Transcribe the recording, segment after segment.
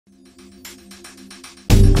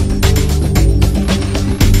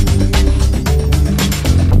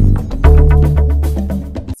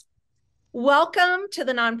Welcome to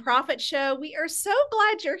the Nonprofit Show. We are so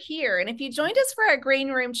glad you're here. And if you joined us for our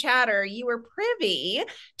green room chatter, you were privy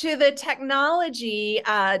to the technology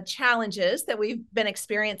challenges that we've been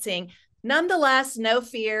experiencing. Nonetheless, no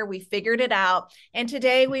fear, we figured it out. And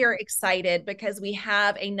today we are excited because we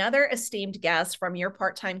have another esteemed guest from your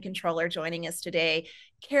part-time controller joining us today,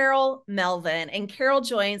 Carole Melvin. And Carole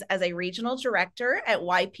joins as a regional director at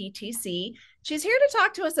YPTC. She's here to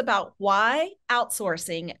talk to us about why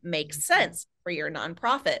outsourcing makes sense for your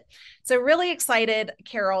nonprofit. So really excited,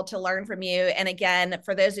 Carole, to learn from you. And again,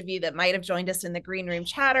 for those of you that might have joined us in the green room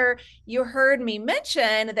chatter, you heard me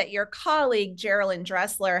mention that your colleague, Geraldine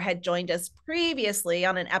Dressler, had joined us previously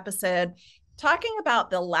on an episode talking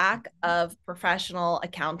about the lack of professional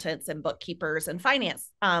accountants and bookkeepers and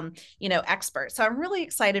finance, experts. So I'm really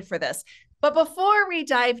excited for this. But before we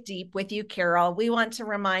dive deep with you, Carole, we want to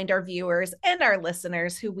remind our viewers and our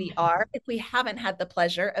listeners who we are, if we haven't had the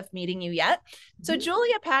pleasure of meeting you yet. So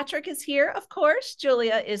Julia Patrick is here, of course.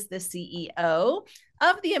 Julia is the CEO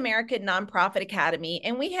of the American Nonprofit Academy.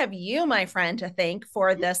 And we have you, my friend, to thank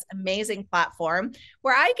for this amazing platform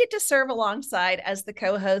where I get to serve alongside as the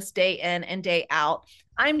co-host day in and day out.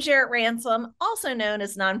 I'm Jarrett Ransom, also known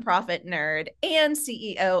as Nonprofit Nerd and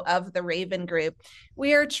CEO of the Raven Group.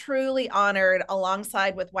 We are truly honored,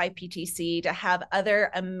 alongside with YPTC, to have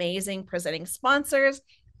other amazing presenting sponsors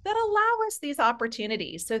that allow us these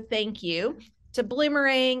opportunities. So thank you to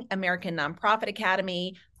Bloomerang, American Nonprofit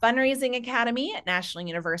Academy, Fundraising Academy at National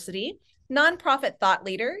University, Nonprofit Thought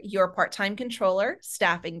Leader, Your Part-Time Controller,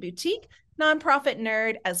 Staffing Boutique, Nonprofit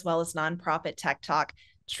Nerd, as well as Nonprofit Tech Talk.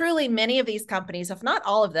 Truly, many of these companies, if not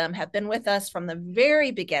all of them, have been with us from the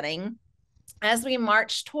very beginning as we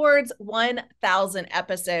march towards 1,000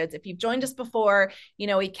 episodes. If you've joined us before,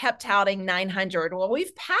 we kept touting 900. Well,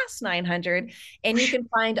 we've passed 900, and you can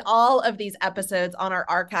find all of these episodes on our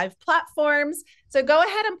archive platforms. So go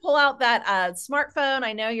ahead and pull out that smartphone.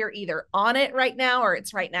 I know you're either on it right now or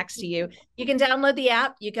it's right next to you. You can download the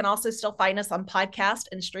app. You can also still find us on podcast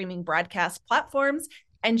and streaming broadcast platforms.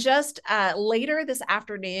 And just later this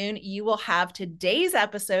afternoon, you will have today's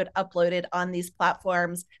episode uploaded on these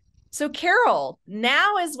platforms. So Carole,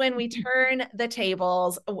 now is when we turn the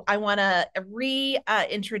tables. I want to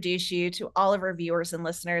reintroduce you to all of our viewers and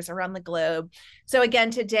listeners around the globe. So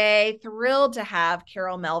again, today, thrilled to have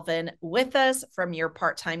Carole Melvin with us from your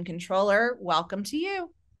part-time controller. Welcome to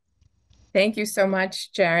you. Thank you so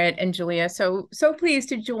much, Jarrett and Julia. So pleased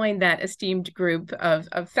to join that esteemed group of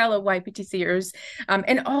fellow YPTCers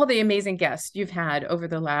and all the amazing guests you've had over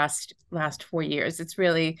the last 4 years. It's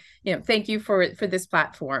really, thank you for this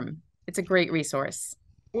platform. It's a great resource.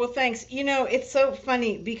 Well, thanks. It's so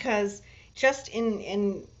funny because just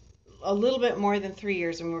in a little bit more than 3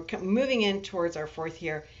 years, and we're moving in towards our fourth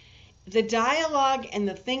year, the dialogue and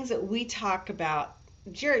the things that we talk about,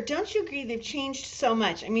 Jared, don't you agree they've changed so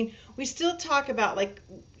much? I mean, we still talk about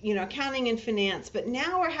accounting and finance, but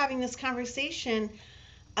now we're having this conversation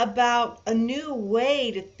about a new way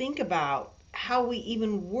to think about how we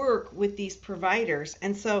even work with these providers.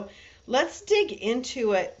 And so let's dig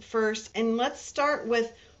into it first, and let's start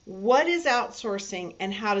with what is outsourcing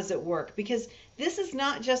and how does it work? Because this is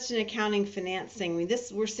not just an accounting finance thing.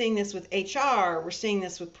 We're seeing this with HR, we're seeing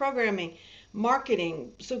this with programming,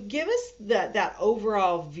 marketing. So give us that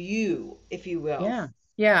overall view, if you will.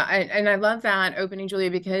 Yeah. And I love that opening,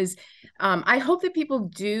 Julia, because I hope that people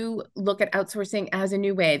do look at outsourcing as a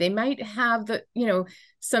new way. They might have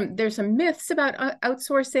there's some myths about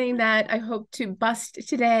outsourcing that I hope to bust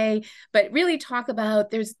today, but really talk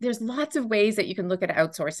about there's lots of ways that you can look at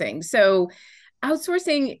outsourcing. So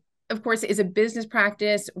outsourcing, of course, is a business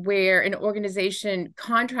practice where an organization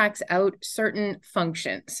contracts out certain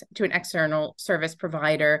functions to an external service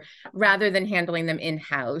provider rather than handling them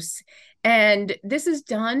in-house. And this is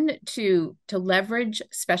done to leverage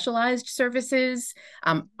specialized services,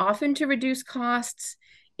 often to reduce costs,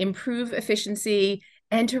 improve efficiency,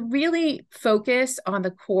 and to really focus on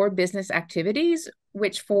the core business activities,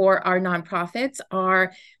 which for our nonprofits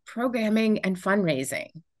are programming and fundraising.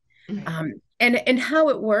 And how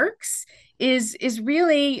it works is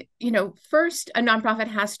really, first a nonprofit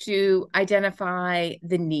has to identify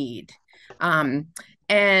the need.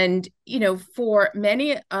 And, for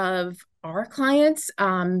many of our clients,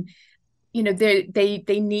 they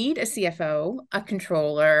need a CFO, a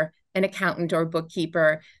controller, an accountant or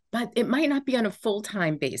bookkeeper, but it might not be on a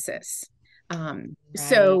full-time basis. Right.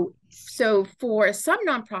 So for some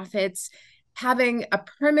nonprofits, having a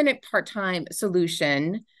permanent part-time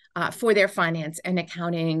solution for their finance and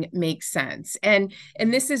accounting makes sense. And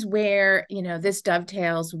this is where, this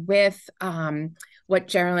dovetails with what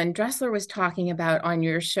Geraldine Dressler was talking about on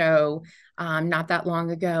your show not that long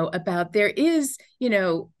ago, about there is,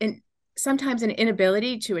 sometimes an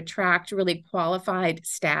inability to attract really qualified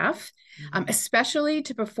staff, especially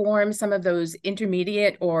to perform some of those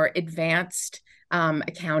intermediate or advanced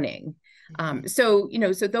accounting. So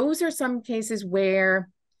those are some cases where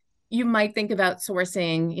you might think about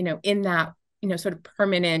sourcing, in that, sort of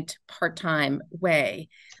permanent part-time way.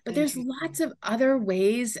 But there's lots of other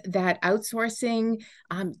ways that outsourcing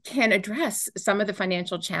can address some of the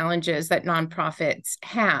financial challenges that nonprofits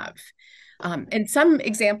have. And some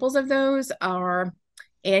examples of those are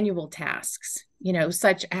annual tasks,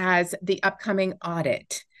 such as the upcoming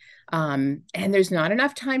audit. And there's not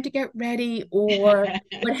enough time to get ready, or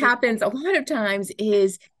what happens a lot of times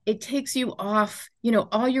is it takes you off,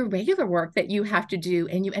 all your regular work that you have to do,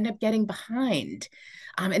 and you end up getting behind.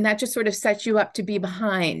 And that just sort of sets you up to be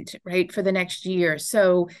behind, right, for the next year.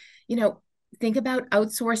 So, think about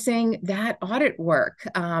outsourcing that audit work.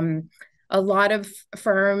 A lot of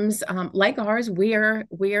firms like ours, we're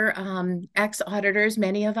ex-auditors,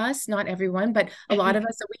 many of us, not everyone, but a lot of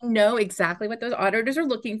us, so we know exactly what those auditors are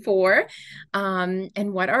looking for,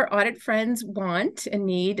 and what our audit friends want and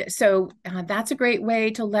need. So that's a great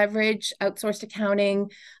way to leverage outsourced accounting.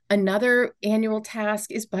 Another annual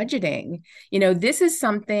task is budgeting. This is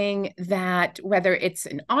something that, whether it's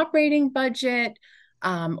an operating budget,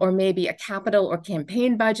 or maybe a capital or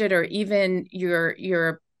campaign budget, or even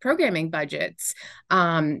your programming budgets.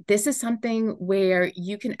 This is something where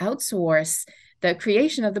you can outsource the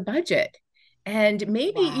creation of the budget, and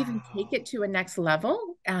maybe even take it to a next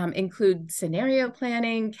level, include scenario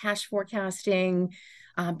planning, cash forecasting.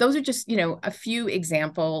 Those are just, a few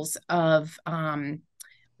examples of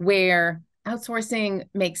where outsourcing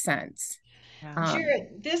makes sense.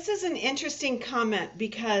 Jared, this is an interesting comment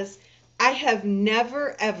because I have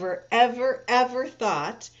never, ever, ever, ever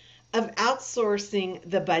thought of outsourcing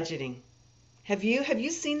the budgeting. Have you? Have you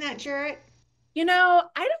seen that, Jarrett? I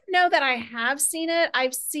don't know that I have seen it.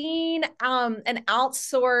 I've seen an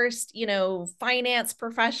outsourced, finance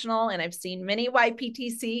professional, and I've seen many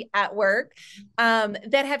YPTC at work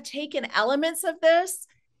that have taken elements of this,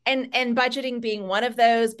 and budgeting being one of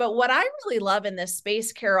those. But what I really love in this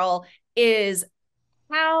space, Carole, is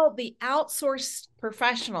how the outsourced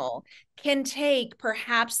professional can take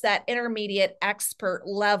perhaps that intermediate expert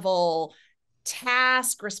level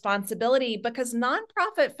task responsibility, because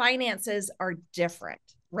nonprofit finances are different,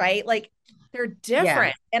 right? Like, they're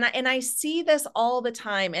different. Yeah. And I see this all the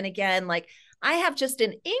time. And again, like, I have just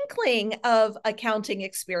an inkling of accounting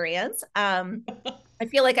experience. I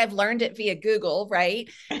feel like I've learned it via Google, right?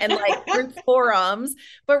 And like through forums,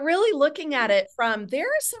 but really looking at it from, there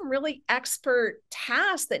are some really expert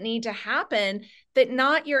tasks that need to happen that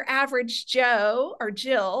not your average Joe or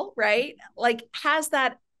Jill, right? Like, has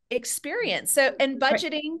that experience. So, and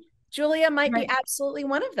budgeting, right. Julia, might be absolutely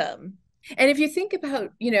one of them. And if you think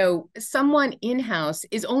about, someone in-house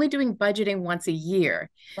is only doing budgeting once a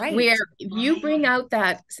year, right? Where if you bring out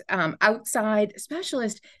that outside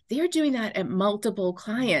specialist, they're doing that at multiple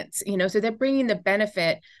clients, so they're bringing the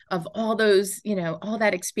benefit of all those, all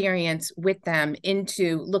that experience with them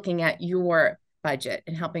into looking at your budget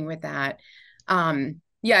and helping with that.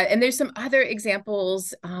 Yeah, and there's some other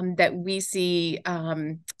examples that we see,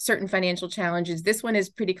 certain financial challenges. This one is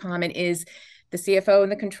pretty common, is the CFO and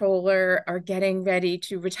the controller are getting ready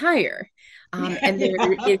to retire. And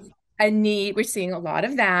there is a need, we're seeing a lot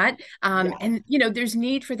of that. And, there's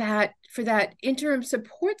need for that interim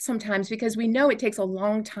support sometimes, because we know it takes a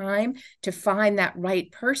long time to find that right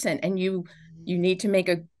person, and you need to make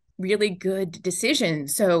a really good decision.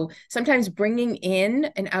 So sometimes bringing in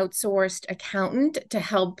an outsourced accountant to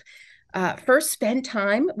help first spend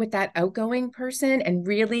time with that outgoing person and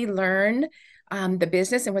really learn the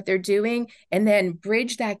business and what they're doing, and then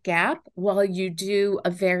bridge that gap while you do a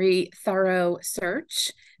very thorough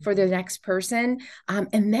search for the next person,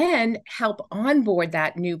 and then help onboard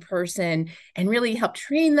that new person and really help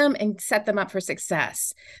train them and set them up for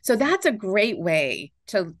success. So that's a great way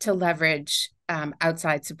to leverage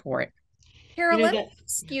outside support. Carole, let me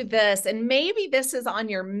ask you this, and maybe this is on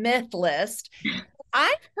your myth list.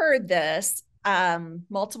 I've heard this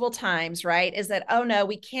multiple times, right? Is that, oh no,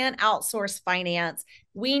 we can't outsource finance.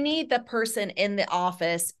 We need the person in the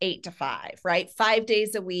office 8 to 5, right? 5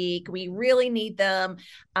 days a week. We really need them.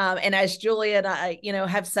 And as Julia and I,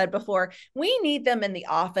 have said before, we need them in the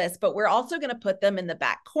office, but we're also going to put them in the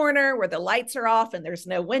back corner where the lights are off and there's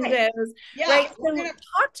no windows, right? Yeah, right? So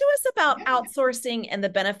talk to us about outsourcing and the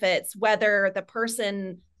benefits, whether the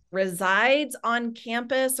person resides on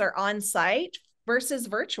campus or on site versus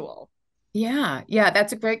virtual. Yeah, yeah,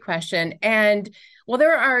 that's a great question. And well,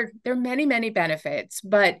 there are many, many benefits,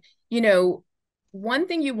 but you know, one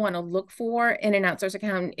thing you want to look for in an outsourced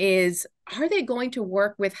accountant is, are they going to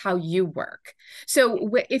work with how you work? So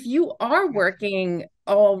if you are working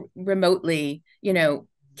all remotely,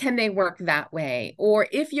 can they work that way? Or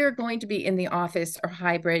if you're going to be in the office or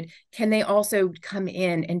hybrid, can they also come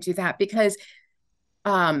in and do that? Because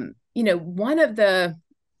one of the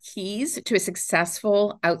keys to a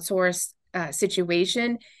successful outsource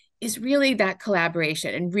situation is really that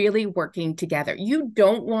collaboration and really working together. You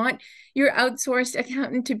don't want your outsourced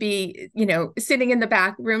accountant to be, sitting in the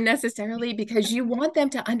back room necessarily, because you want them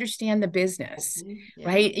to understand the business, Yeah.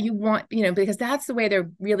 right? You want, because that's the way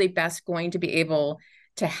they're really best going to be able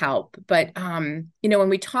to help. But, when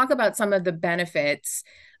we talk about some of the benefits,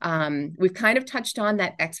 we've kind of touched on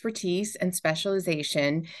that expertise and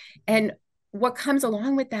specialization. And what comes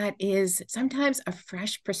along with that is sometimes a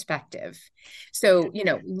fresh perspective. So,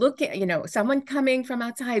 look at, someone coming from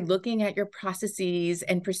outside, looking at your processes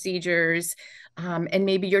and procedures, and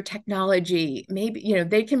maybe your technology, maybe,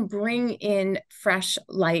 they can bring in fresh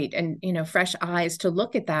light and, fresh eyes to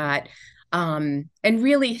look at that, and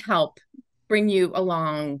really help bring you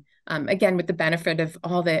along, again, with the benefit of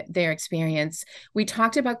all their experience. We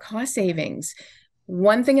talked about cost savings.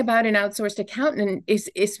 One thing about an outsourced accountant is,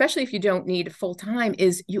 especially if you don't need full time,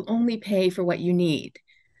 is you only pay for what you need.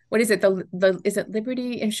 What is it? Is it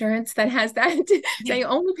Liberty Insurance that has that? So you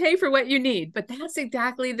only pay for what you need, but that's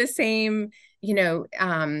exactly the same,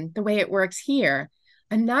 the way it works here.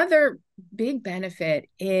 Another big benefit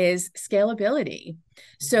is scalability.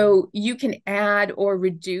 So you can add or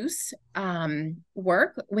reduce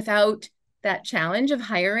work without that challenge of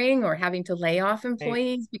hiring or having to lay off Right.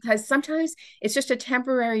 employees, because sometimes it's just a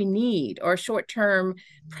temporary need or a short-term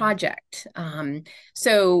project.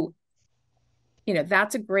 So,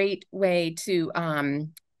 that's a great way to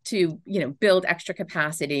build extra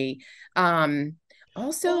capacity. Well,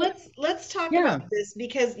 Also, let's talk yeah, about this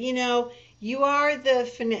because you are the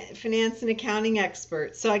finance and accounting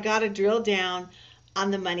expert. So I got to drill down on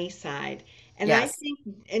the money side. And I yes. think,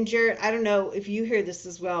 and Jared, I don't know if you hear this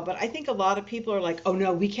as well, but I think a lot of people are like, "Oh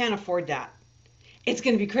no, we can't afford that. It's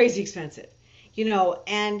going to be crazy expensive."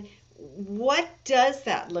 And what does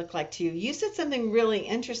that look like to you? You said something really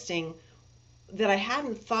interesting that I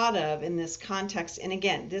hadn't thought of in this context. And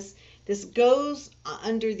again, this goes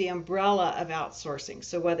under the umbrella of outsourcing.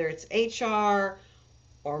 So whether it's HR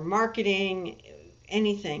or marketing,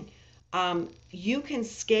 anything, you can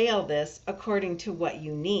scale this according to what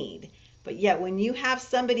you need. But yet, when you have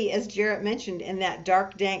somebody, as Jarrett mentioned, in that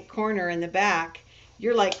dark, dank corner in the back,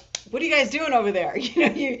 you're like, "What are you guys doing over there?"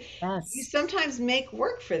 You Yes. sometimes make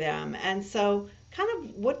work for them, and so kind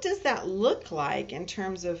of what does that look like in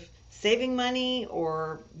terms of saving money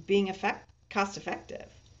or being cost effective?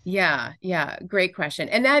 Yeah, yeah, great question.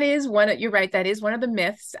 And that is you're right, that is one of the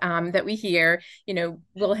myths that we hear.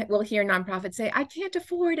 We'll hear nonprofits say, I can't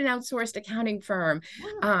afford an outsourced accounting firm.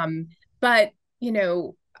 Yeah. But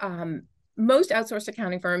most outsourced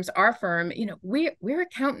accounting firms, our firm, we're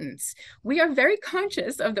accountants. We are very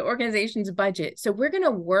conscious of the organization's budget. So we're going to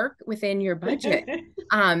work within your budget.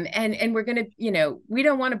 And we're going to, we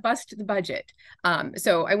don't want to bust the budget.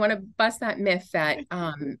 So I want to bust that myth that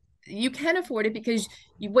you can afford it, because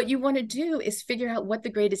what you want to do is figure out what the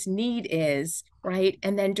greatest need is, right?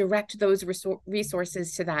 And then direct those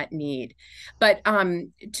resources to that need. But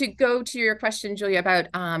to go to your question, Julia, about,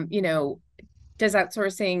 does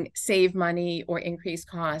outsourcing save money or increase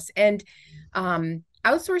costs? And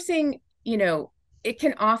outsourcing, it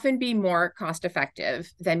can often be more cost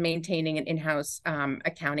effective than maintaining an in-house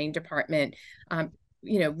accounting department.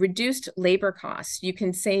 Reduced labor costs. You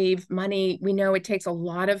can save money. We know it takes a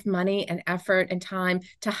lot of money and effort and time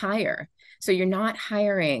to hire. So you're not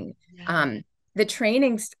hiring. Yeah. Um, the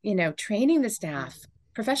trainings, training the staff,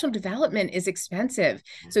 professional development is expensive.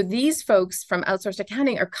 So these folks from outsourced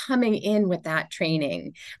accounting are coming in with that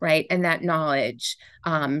training, right? And that knowledge.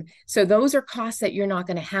 So those are costs that you're not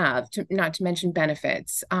going to have, not to mention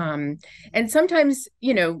benefits. And sometimes,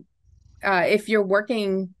 if you're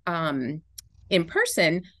working in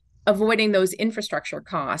person, avoiding those infrastructure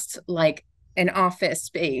costs like an office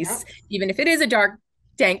space, Yep. even if it is a dark,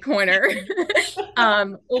 dank corner,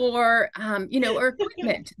 or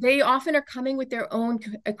equipment. They often are coming with their own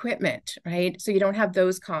equipment, right? So you don't have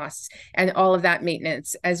those costs and all of that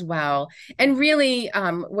maintenance as well. And really,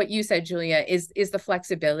 what you said, Julia, is the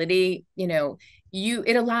flexibility.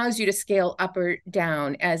 It allows you to scale up or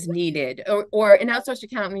down as needed, or an outsourced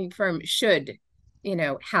accounting firm should,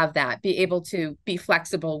 have that, be able to be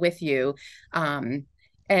flexible with you.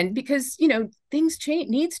 And because, things change,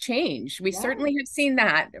 needs change. We certainly have seen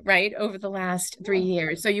that, right, over the last 3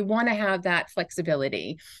 years. So you want to have that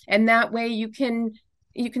flexibility. And that way you can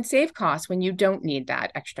save costs when you don't need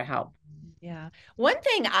that extra help. Yeah. One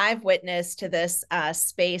thing I've witnessed to this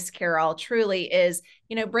space, Carole, truly is,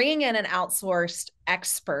 bringing in an outsourced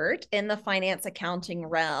expert in the finance accounting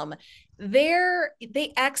realm.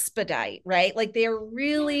 They expedite, right? Like they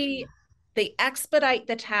expedite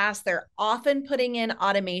the task. They're often putting in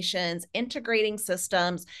automations, integrating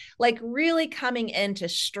systems, like really coming in to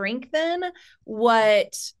strengthen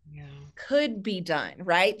what could be done,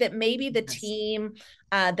 right? That maybe the team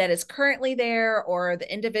that is currently there, or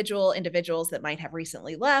the individuals that might have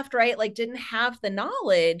recently left, right? Like didn't have the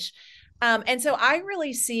knowledge. And so I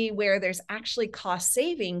really see where there's actually cost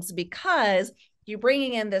savings, because you're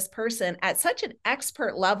bringing in this person at such an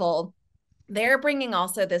expert level. They're bringing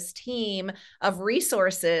also this team of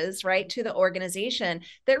resources, right, to the organization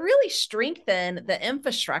that really strengthen the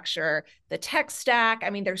infrastructure, the tech stack. I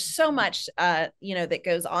mean, there's so much, that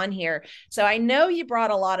goes on here. So I know you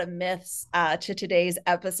brought a lot of myths to today's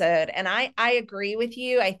episode, and I agree with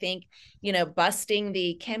you. I think, busting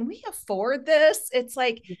the, can we afford this? It's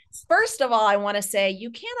like, first of all, I want to say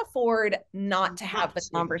you can't afford not to have the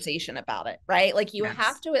conversation about it, right? Like you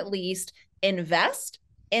have to at least invest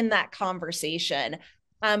in that conversation.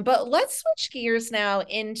 But let's switch gears now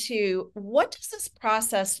into, what does this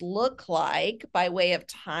process look like by way of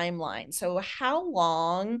timeline? So how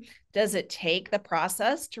long does it take the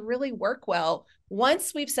process to really work well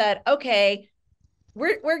once we've said, okay,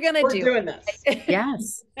 we're doing this?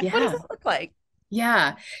 Yes. What does it look like?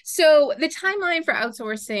 Yeah. So the timeline for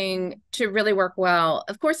outsourcing to really work well,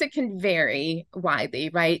 of course, it can vary widely,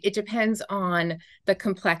 right? It depends on the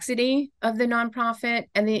complexity of the nonprofit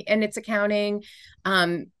and its accounting.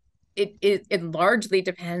 It largely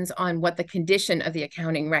depends on what the condition of the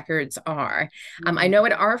accounting records are. I know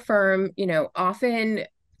at our firm, often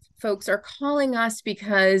folks are calling us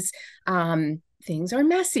because things are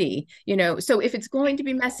messy, so if it's going to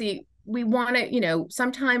be messy, we want to,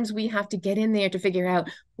 sometimes we have to get in there to figure out,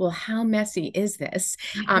 well, how messy is this?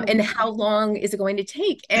 And how long is it going to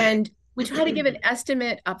take? And we try to give an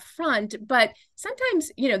estimate up front, but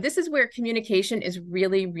sometimes, this is where communication is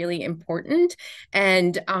really, really important.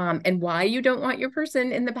 And why you don't want your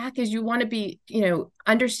person in the back is you want to be,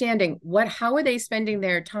 understanding how are they spending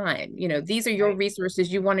their time? These are your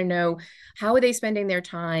resources. You want to know, how are they spending their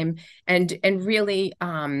time, and really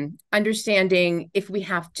understanding if we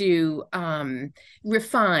have to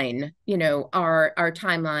refine, our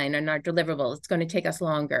timeline and our deliverables. It's going to take us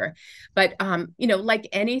longer. But, like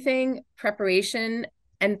anything, preparation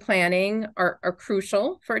and planning are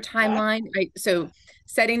crucial for a timeline, right? So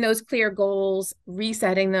setting those clear goals,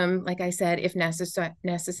 resetting them, like I said, if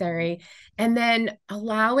necessary, and then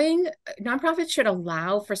nonprofits should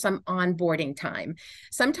allow for some onboarding time.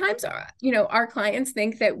 Sometimes, our clients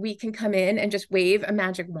think that we can come in and just wave a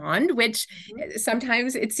magic wand, which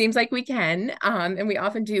sometimes it seems like we can, and we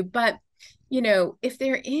often do, but if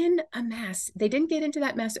they're in a mess, they didn't get into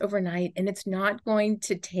that mess overnight, and it's not going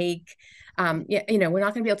to take, we're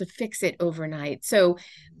not going to be able to fix it overnight. So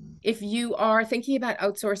if you are thinking about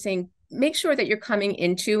outsourcing, make sure that you're coming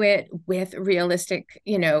into it with realistic,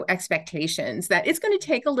 expectations that it's going to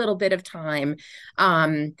take a little bit of time.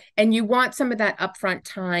 And you want some of that upfront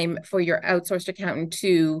time for your outsourced accountant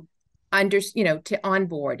to to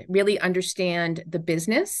onboard, really understand the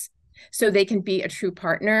business, so they can be a true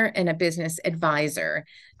partner and a business advisor,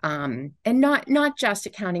 and not just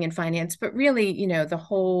accounting and finance, but really, the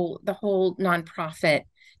whole nonprofit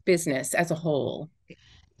business as a whole.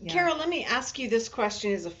 Carole, let me ask you this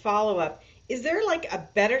question as a follow-up. Is there like a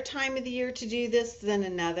better time of the year to do this than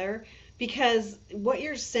another? Because what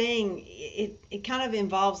you're saying, it kind of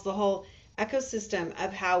involves the whole ecosystem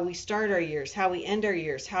of how we start our years, how we end our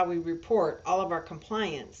years, how we report, all of our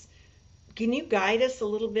compliance. Can you guide us a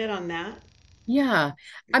little bit on that? Yeah.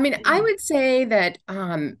 I mean, I would say that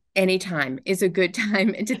anytime is a good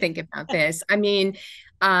time to think about this. I mean,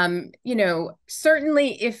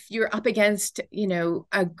 certainly if you're up against,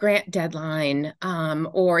 a grant deadline,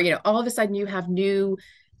 or, all of a sudden you have new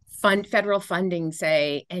federal funding,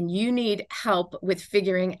 say, and you need help with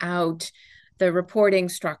figuring out the reporting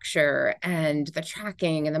structure and the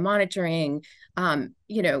tracking and the monitoring,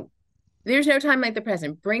 there's no time like the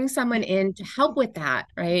present. Bring someone in to help with that,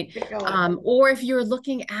 right? Or if you're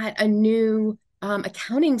looking at a new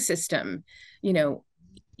accounting system, you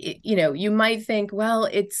might think, well,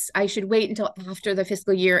 I should wait until after the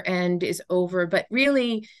fiscal year end is over. But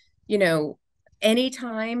really,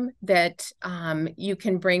 anytime that you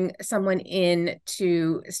can bring someone in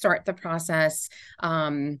to start the process.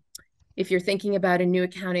 If you're thinking about a new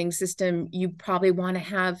accounting system, you probably want to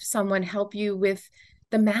have someone help you with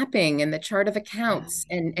the mapping and the chart of accounts,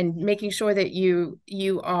 and making sure that you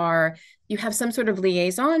have some sort of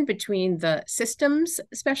liaison between the systems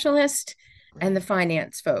specialist and the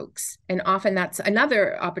finance folks. And often that's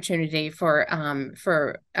another opportunity for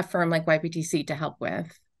a firm like YPTC to help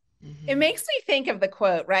with. It makes me think of the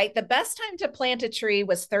quote, right? The best time to plant a tree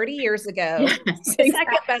was 30 years ago. Yes, the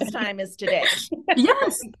second best time is today.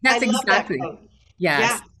 Yes, that's I love exactly. that quote. Yes.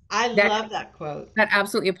 Yeah, I love that quote. That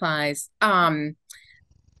absolutely applies.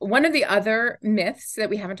 One of the other myths that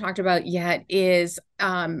we haven't talked about yet is,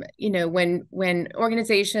 when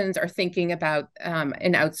organizations are thinking about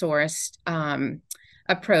an outsourced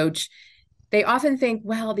approach, they often think,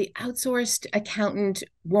 well, the outsourced accountant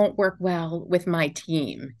won't work well with my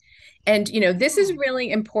team. And, this is really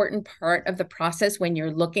important part of the process when you're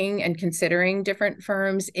looking and considering different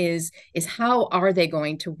firms is how are they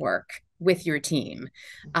going to work with your team?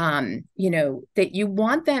 That you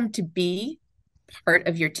want them to be part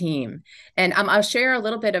of your team. And I'll share a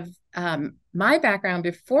little bit of my background.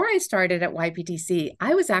 Before I started at YPTC,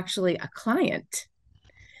 I was actually a client.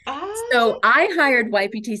 So I hired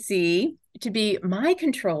YPTC to be my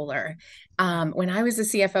controller when I was the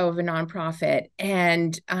CFO of a nonprofit.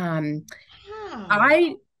 And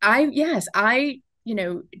I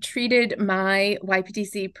treated my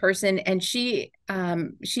YPTC person, and she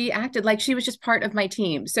acted like she was just part of my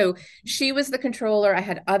team. So she was the controller. I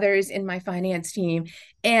had others in my finance team,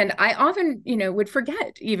 and I often, would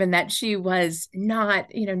forget even that she was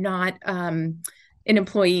not an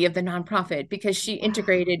employee of the nonprofit, because she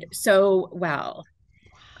integrated so well.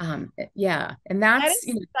 And that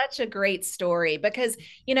is such a great story, because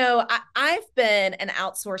I've been an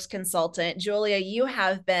outsourced consultant. Julia, you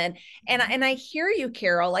have been, and I hear you,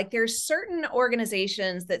 Carole. Like, there's certain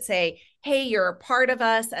organizations that say, hey, you're a part of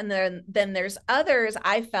us, and then there's others,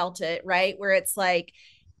 I felt it, right, where it's like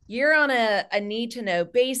you're on a need to know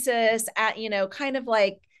basis, at kind of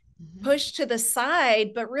like pushed to the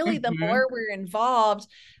side, but really the more we're involved,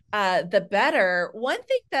 the better. One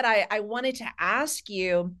thing that I wanted to ask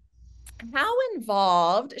you, how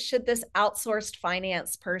involved should this outsourced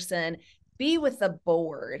finance person be with the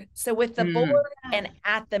board? So with the board and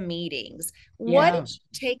at the meetings, what is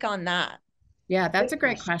your take on that? Yeah, that's a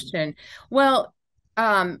great question. Well,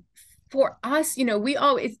 for us,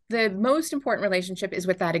 the most important relationship is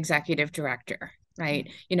with that executive director, right?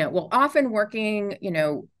 We're often working,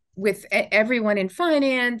 with everyone in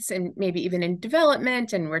finance and maybe even in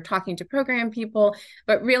development, and we're talking to program people,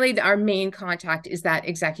 but really our main contact is that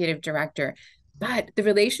executive director. But the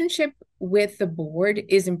relationship with the board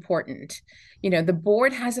is important. The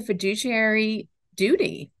board has a fiduciary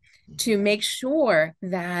duty to make sure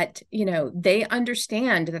that they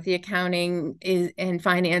understand that the accounting and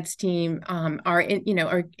finance team are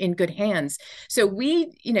in good hands. So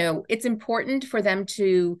it's important for them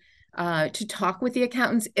to talk with the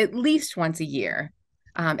accountants at least once a year,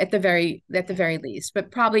 at the very least,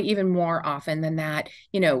 but probably even more often than that.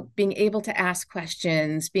 Being able to ask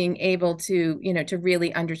questions, being able to to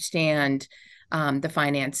really understand the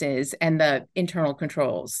finances and the internal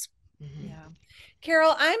controls. Yeah.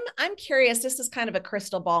 Carole, I'm curious. This is kind of a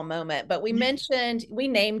crystal ball moment, but we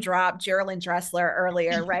name dropped Geraldine Dressler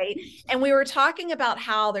earlier, right? And we were talking about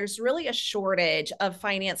how there's really a shortage of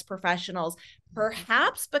finance professionals,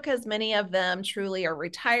 perhaps because many of them truly are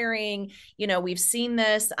retiring. We've seen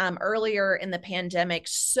this earlier in the pandemic.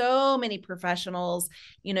 So many professionals,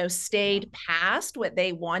 stayed past what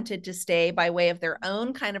they wanted to stay by way of their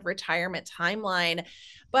own kind of retirement timeline.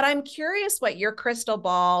 But I'm curious what your crystal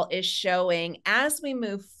ball is showing as we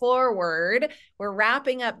move forward. We're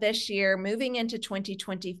wrapping up this year, moving into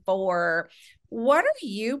 2024. What are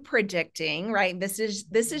you predicting, right? This is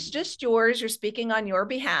just yours. You're speaking on your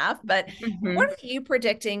behalf, but what are you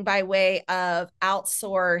predicting by way of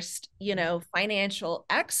outsourced, financial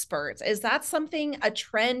experts? Is that a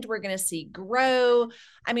trend we're going to see grow?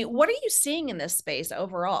 I mean, what are you seeing in this space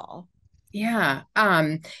overall? Yeah.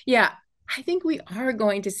 I think we are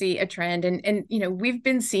going to see a trend, and we've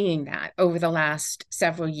been seeing that over the last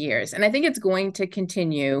several years, and I think it's going to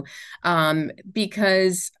continue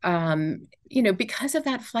because because of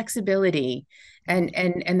that flexibility and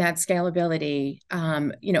that scalability.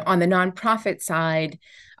 On the nonprofit side,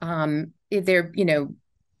 there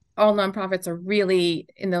all nonprofits are really,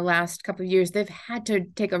 in the last couple of years, they've had to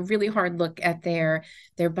take a really hard look at their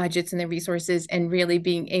budgets and their resources, and really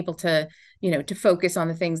being able to, to focus on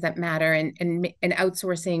the things that matter, and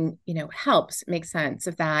outsourcing, helps make sense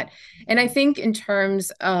of that. And I think in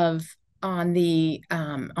terms of on the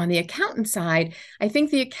accountant side, I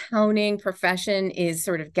think the accounting profession is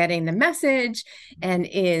sort of getting the message, and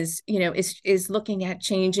is looking at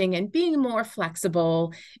changing and being more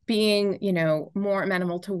flexible, being, more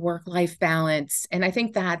amenable to work-life balance. And I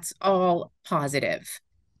think that's all positive.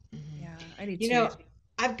 Mhm. Yeah, I do You too. know,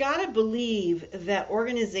 I've got to believe that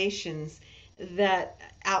organizations that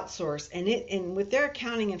outsource and with their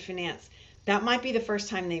accounting and finance, that might be the first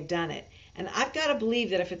time they've done it. And I've got to believe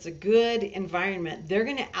that if it's a good environment, they're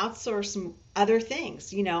going to outsource some other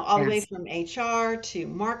things, all the way Yes. from HR to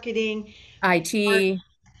marketing, part, IT.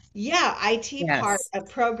 yeah, IT part Yes. of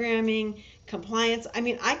programming, compliance. I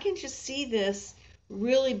mean, I can just see this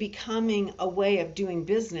really becoming a way of doing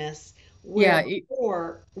business where Yeah.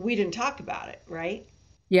 before we didn't talk about it, right?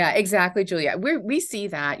 Yeah, exactly, Julia. We see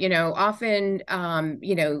that, often,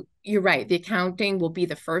 you're right. The accounting will be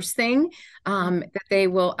the first thing that they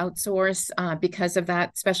will outsource because of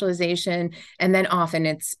that specialization, and then often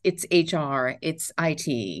it's HR, it's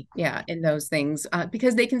IT, yeah, in those things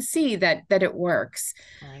because they can see that it works.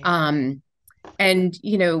 Right. Um, and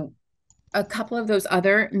a couple of those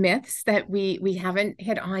other myths that we haven't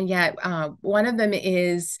hit on yet. One of them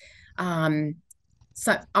is.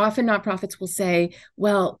 So often nonprofits will say,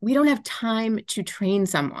 well, we don't have time to train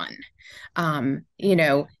someone. Meaning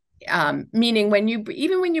even when you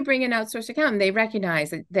bring an outsourced accountant, they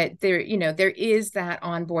recognize that there is that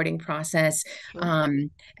onboarding process. Sure.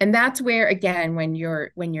 And that's where, again, when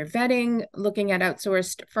you're vetting, looking at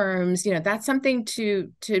outsourced firms, that's something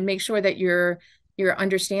to make sure that you're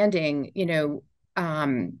understanding,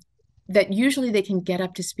 that usually they can get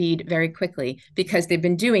up to speed very quickly because they've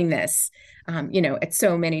been doing this, at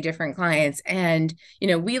so many different clients. And,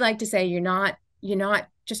 we like to say you're not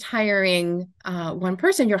just hiring one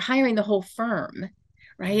person, you're hiring the whole firm,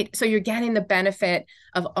 right? So you're getting the benefit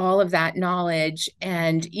of all of that knowledge.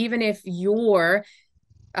 And even if your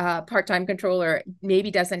part-time controller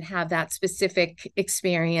maybe doesn't have that specific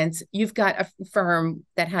experience, you've got a firm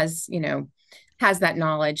that has that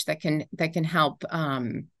knowledge that can help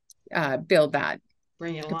build that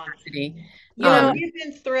Bring it along. capacity. You know, We've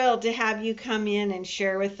been thrilled to have you come in and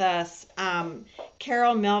share with us,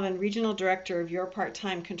 Carole Melvin, Regional Director of Your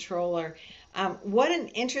Part-Time Controller. What an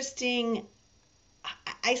interesting,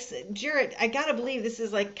 Jared, I gotta believe this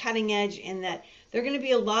is like cutting edge in that there are going to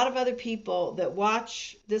be a lot of other people that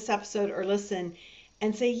watch this episode or listen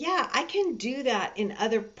and say, yeah, I can do that in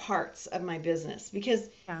other parts of my business because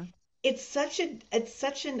yeah. it's such an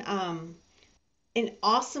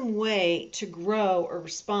awesome way to grow or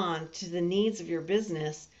respond to the needs of your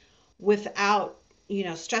business without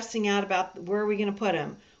stressing out about where are we going to put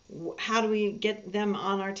them, how do we get them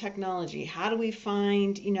on our technology, how do we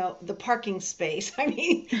find the parking space. I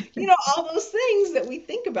mean, all those things that we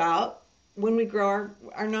think about when we grow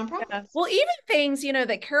our Yeah. nonprofits. Well, even things,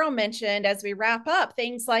 that Carole mentioned as we wrap up,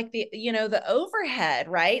 things like the overhead,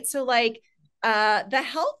 right? So like the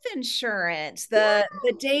health insurance, Yeah,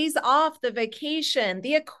 the days off, the vacation,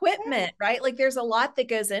 the yeah. equipment, right? Like there's a lot that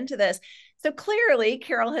goes into this. So clearly,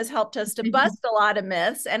 Carole has helped us to bust a lot of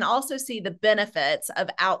myths and also see the benefits of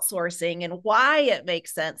outsourcing and why it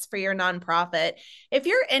makes sense for your nonprofit. If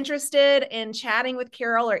you're interested in chatting with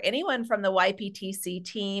Carole or anyone from the YPTC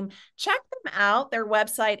team, check them out. Their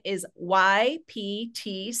website is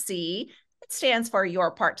YPTC. It stands for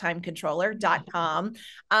yourparttimecontroller.com.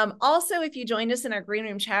 Also, if you joined us in our green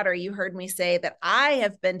room chatter, you heard me say that I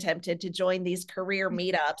have been tempted to join these career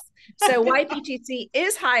meetups. So YPTC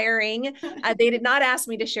is hiring. They did not ask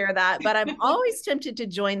me to share that, but I'm always tempted to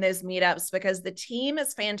join those meetups because the team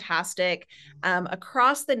is fantastic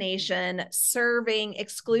across the nation, serving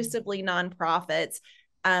exclusively nonprofits.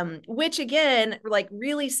 Which again, like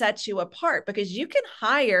really sets you apart because you can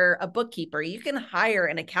hire a bookkeeper, you can hire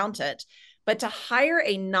an accountant, but to hire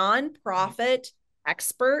a nonprofit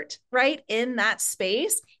expert, right, in that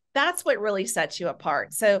space, that's what really sets you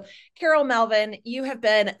apart. So, Carole Melvin, you have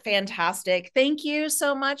been fantastic. Thank you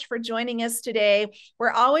so much for joining us today. We're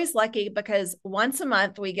always lucky because once a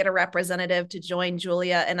month we get a representative to join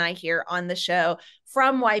Julia and I here on the show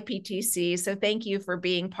from YPTC. So, thank you for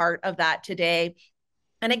being part of that today.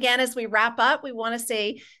 And again, as we wrap up, we want to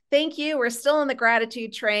say thank you. We're still in the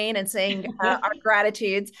gratitude train and saying our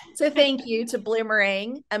gratitudes. So thank you to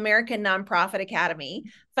Bloomerang, American Nonprofit Academy,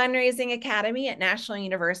 Fundraising Academy at National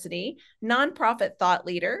University, Nonprofit Thought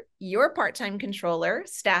Leader, Your Part-Time Controller,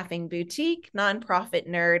 Staffing Boutique, Nonprofit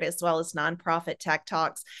Nerd, as well as Nonprofit Tech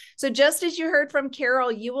Talks. So just as you heard from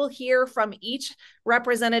Carole, you will hear from each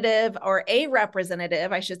representative, or a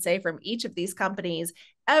representative, I should say, from each of these companies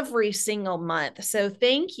every single month. So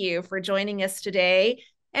thank you for joining us today.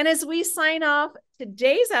 And as we sign off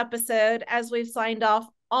today's episode, as we've signed off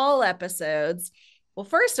all episodes, well,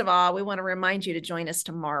 first of all, we want to remind you to join us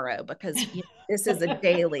tomorrow, because this is a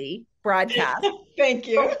daily broadcast. Thank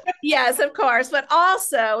you. Yes, of course. But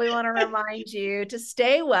also, we want to remind you to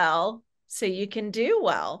stay well so you can do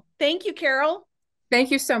well. Thank you, Carole.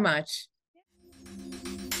 Thank you so much.